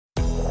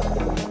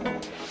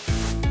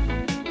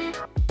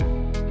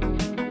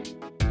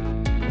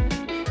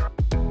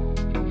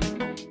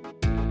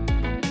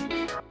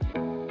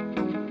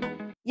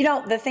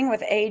The thing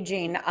with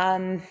aging,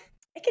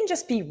 it can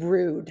just be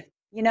rude.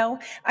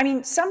 I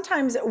mean,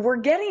 sometimes we're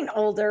getting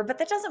older, but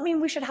that doesn't mean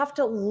we should have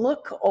to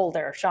look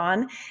older,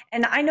 Sean.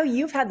 And I know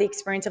you've had the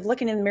experience of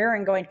looking in the mirror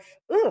and going,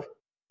 ooh,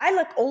 I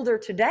look older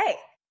today.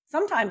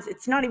 Sometimes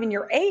it's not even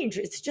your age,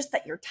 it's just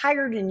that you're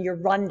tired and you're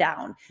run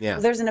down. Yeah.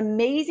 Well, there's an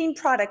amazing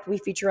product we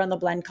feature on the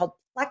blend called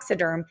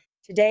Plexaderm.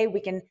 Today, we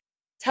can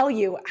tell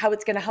you how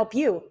it's going to help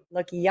you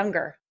look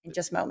younger in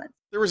just moments.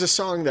 There was a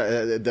song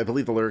that I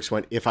believe the lyrics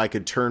went, "If I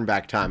could turn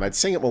back time." I'd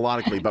sing it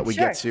melodically, but we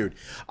Sure. get sued.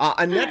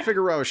 Annette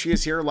Figueroa, she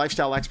is here,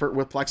 lifestyle expert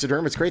with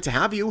Plexaderm. It's great to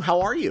have you. How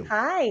are you?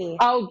 Hi.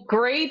 Oh,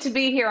 great to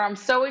be here. I'm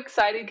so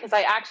excited because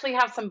I actually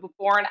have some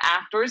before and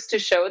afters to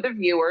show the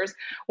viewers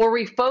where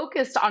we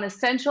focused on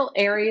essential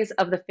areas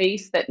of the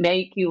face that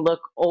make you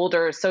look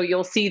older. So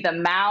you'll see the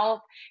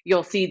mouth,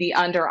 you'll see the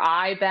under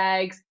eye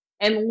bags,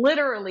 and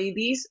literally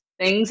these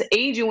things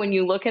age you when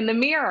you look in the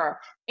mirror.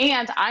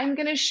 And I'm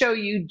going to show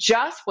you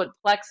just what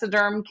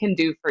Plexaderm can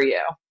do for you.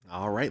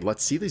 All right,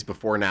 let's see these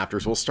before and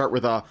afters. We'll start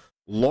with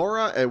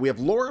Laura. We have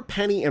Laura,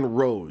 Penny, and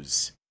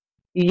Rose.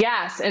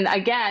 Yes, and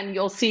again,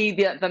 you'll see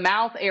the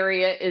mouth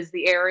area is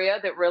the area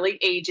that really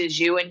ages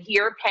you. And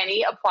here,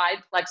 Penny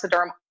applied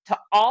Plexaderm to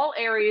all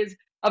areas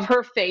of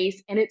her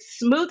face, and it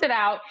smoothed it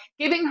out,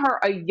 giving her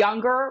a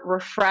younger,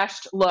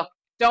 refreshed look.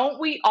 Don't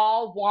we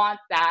all want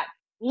that?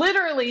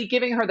 Literally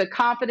giving her the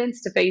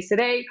confidence to face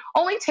today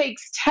only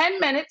takes 10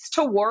 minutes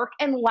to work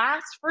and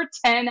lasts for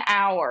 10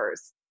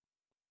 hours.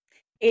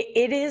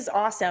 It is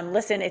awesome.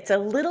 Listen, it's a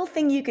little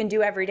thing you can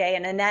do every day.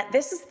 And Annette,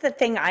 this is the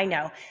thing I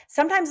know.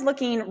 Sometimes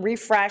looking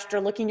refreshed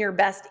or looking your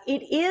best,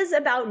 it is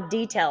about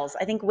details.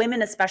 I think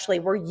women especially,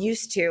 we're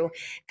used to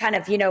kind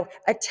of,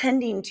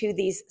 attending to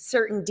these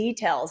certain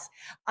details.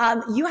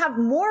 You have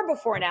more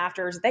before and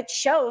afters that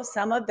show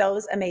some of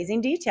those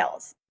amazing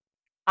details.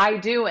 I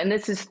do. And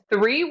this is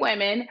three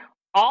women,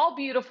 all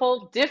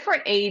beautiful,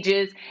 different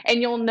ages.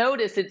 And you'll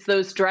notice it's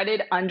those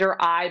dreaded under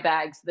eye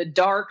bags, the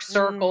dark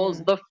circles,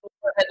 the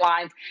forehead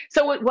lines.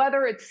 So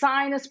whether it's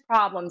sinus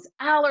problems,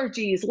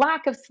 allergies,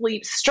 lack of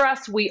sleep,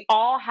 stress, we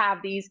all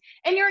have these.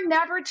 And you're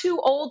never too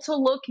old to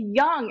look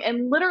young.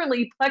 And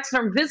literally,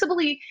 Plexaderm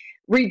visibly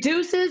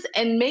reduces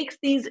and makes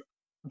these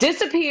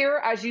disappear,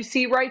 as you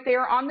see right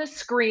there on the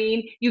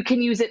screen. You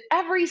can use it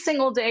every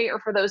single day or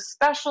for those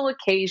special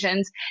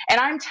occasions. And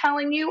I'm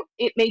telling you,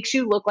 it makes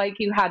you look like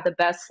you had the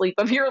best sleep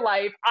of your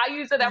life. I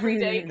use it every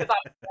day because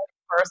I'm a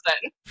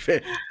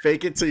person.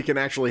 Fake it so you can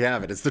actually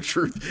have it. It's the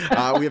truth.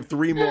 We have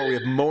three more. We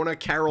have Mona,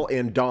 Carol,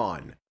 and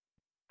Dawn.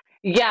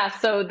 Yeah,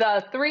 so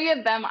the three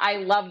of them, I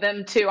love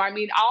them too. I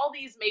mean, all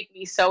these make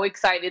me so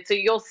excited. So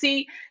you'll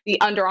see the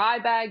under eye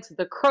bags,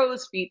 the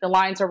crow's feet, the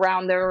lines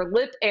around their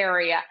lip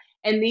area.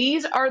 And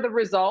these are the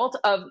result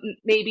of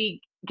maybe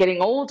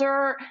getting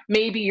older.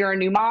 Maybe you're a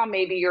new mom,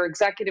 maybe you're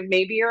executive,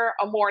 maybe you're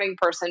a morning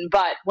person.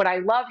 But what I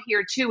love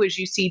here too is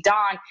you see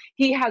Don,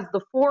 he has the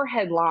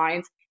forehead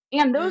lines.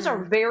 And those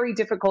are very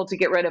difficult to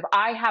get rid of.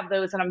 I have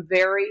those and I'm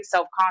very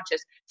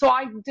self-conscious. So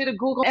I did a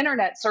Google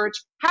internet search.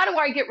 How do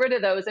I get rid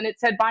of those? And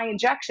it said buy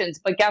injections.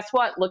 But guess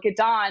what? Look at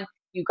Don.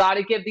 You got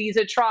to give these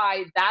a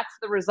try. That's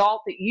the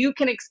result that you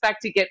can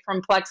expect to get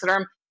from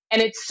Plexaderm.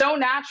 And it's so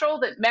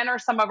natural that men are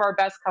some of our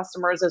best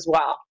customers as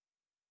well.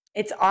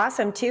 It's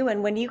awesome too.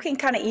 And when you can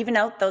kind of even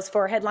out those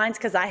forehead lines,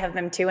 because I have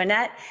them too,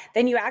 Annette,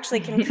 then you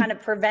actually can kind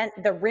of prevent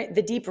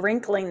the deep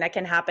wrinkling that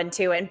can happen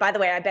too. And by the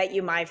way, I bet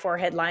you my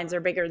forehead lines are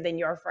bigger than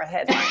your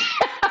forehead lines.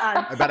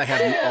 I bet I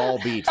have you all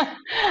beat.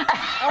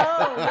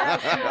 Oh,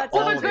 yes.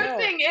 Well, the good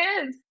thing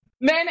is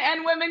men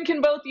and women can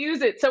both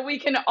use it, so we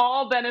can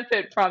all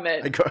benefit from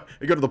it.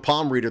 I go to the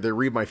palm reader, they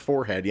read my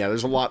forehead. Yeah,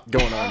 there's a lot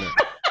going on there.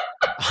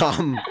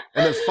 And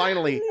then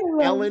finally,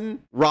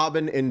 Ellen,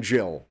 Robin, and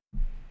Jill.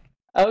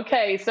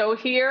 Okay, so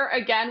here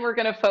again, we're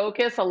going to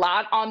focus a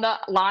lot on the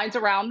lines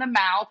around the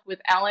mouth with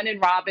Ellen and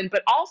Robin,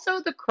 but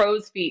also the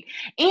crow's feet.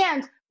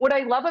 And what I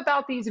love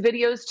about these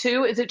videos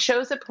too is it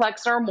shows that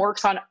Plexaderm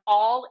works on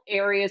all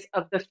areas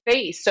of the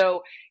face.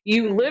 So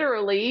you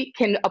literally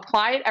can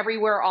apply it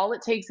everywhere. All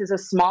it takes is a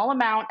small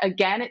amount.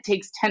 Again, it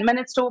takes 10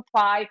 minutes to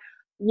apply.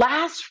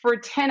 Lasts for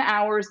 10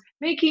 hours,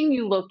 making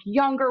you look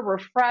younger,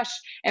 refreshed.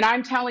 And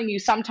I'm telling you,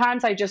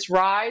 sometimes I just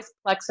rise,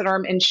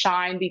 Plexaderm, and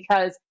shine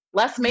because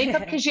less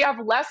makeup because you have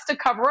less to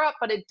cover up,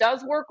 but it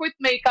does work with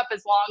makeup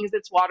as long as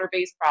it's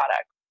water-based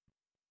product.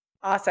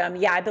 Awesome.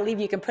 Yeah, I believe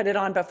you can put it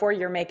on before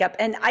your makeup.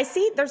 And I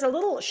see there's a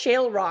little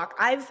shale rock.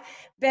 I've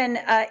been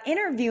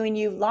interviewing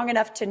you long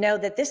enough to know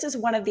that this is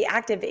one of the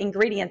active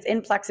ingredients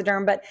in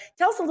Plexaderm, but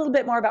tell us a little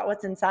bit more about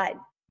what's inside.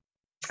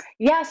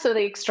 Yeah, so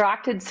the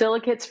extracted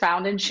silicates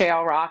found in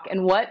shale rock,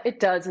 and what it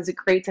does is it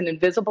creates an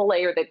invisible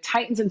layer that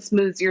tightens and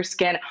smooths your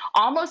skin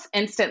almost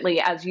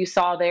instantly, as you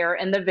saw there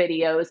in the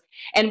videos.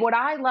 And what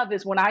I love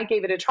is when I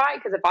gave it a try,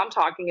 because if I'm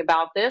talking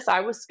about this,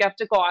 I was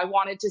skeptical. I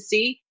wanted to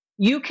see.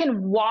 You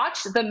can watch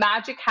the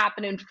magic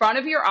happen in front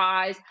of your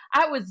eyes.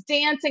 I was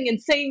dancing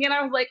and singing, and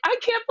I was like, I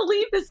can't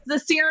believe this is a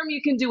serum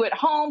you can do at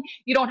home.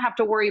 You don't have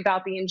to worry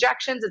about the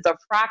injections. It's a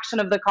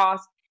fraction of the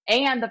cost.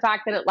 And the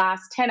fact that it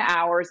lasts 10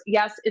 hours.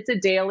 Yes, it's a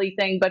daily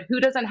thing, but who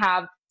doesn't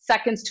have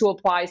seconds to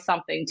apply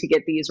something to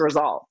get these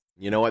results.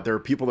 You know what? There are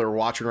people that are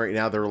watching right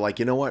now. They're like,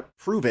 you know what?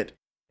 Prove it.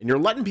 And you're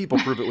letting people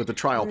prove it with the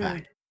trial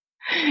pack.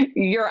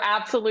 You're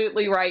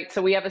absolutely right.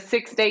 So we have a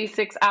 6-day,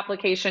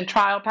 6-application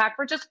trial pack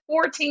for just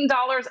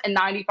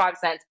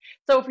 $14.95.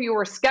 So if you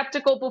were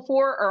skeptical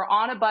before or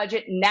on a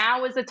budget,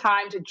 now is the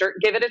time to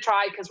give it a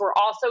try, because we're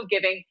also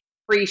giving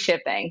free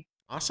shipping.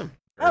 Awesome.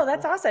 Oh,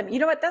 that's awesome. You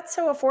know what? That's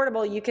so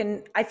affordable.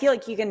 I feel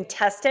like you can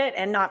test it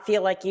and not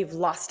feel like you've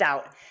lost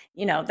out.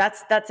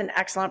 That's an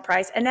excellent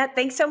price. Annette,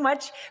 thanks so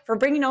much for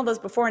bringing all those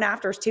before and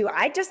afters too.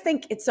 I just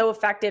think it's so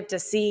effective to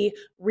see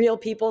real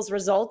people's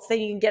results that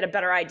you can get a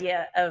better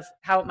idea of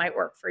how it might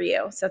work for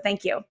you. So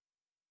thank you.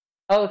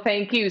 Oh,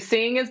 thank you.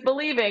 Seeing is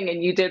believing,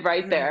 and you did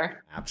right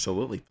there.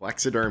 Absolutely.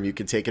 Plexaderm, you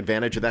can take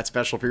advantage of that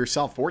special for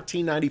yourself.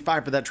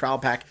 $14.95 for that trial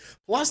pack.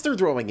 Plus, they're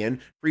throwing in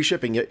free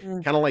shipping. It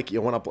kind of like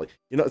you want to,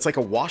 it's like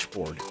a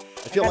washboard.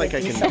 I feel like I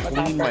can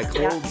clean my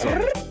clothes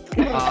on it.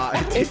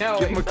 Give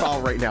them a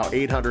call right now,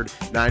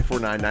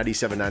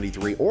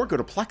 800-949-9793, or go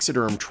to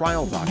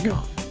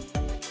plexadermtrial.com.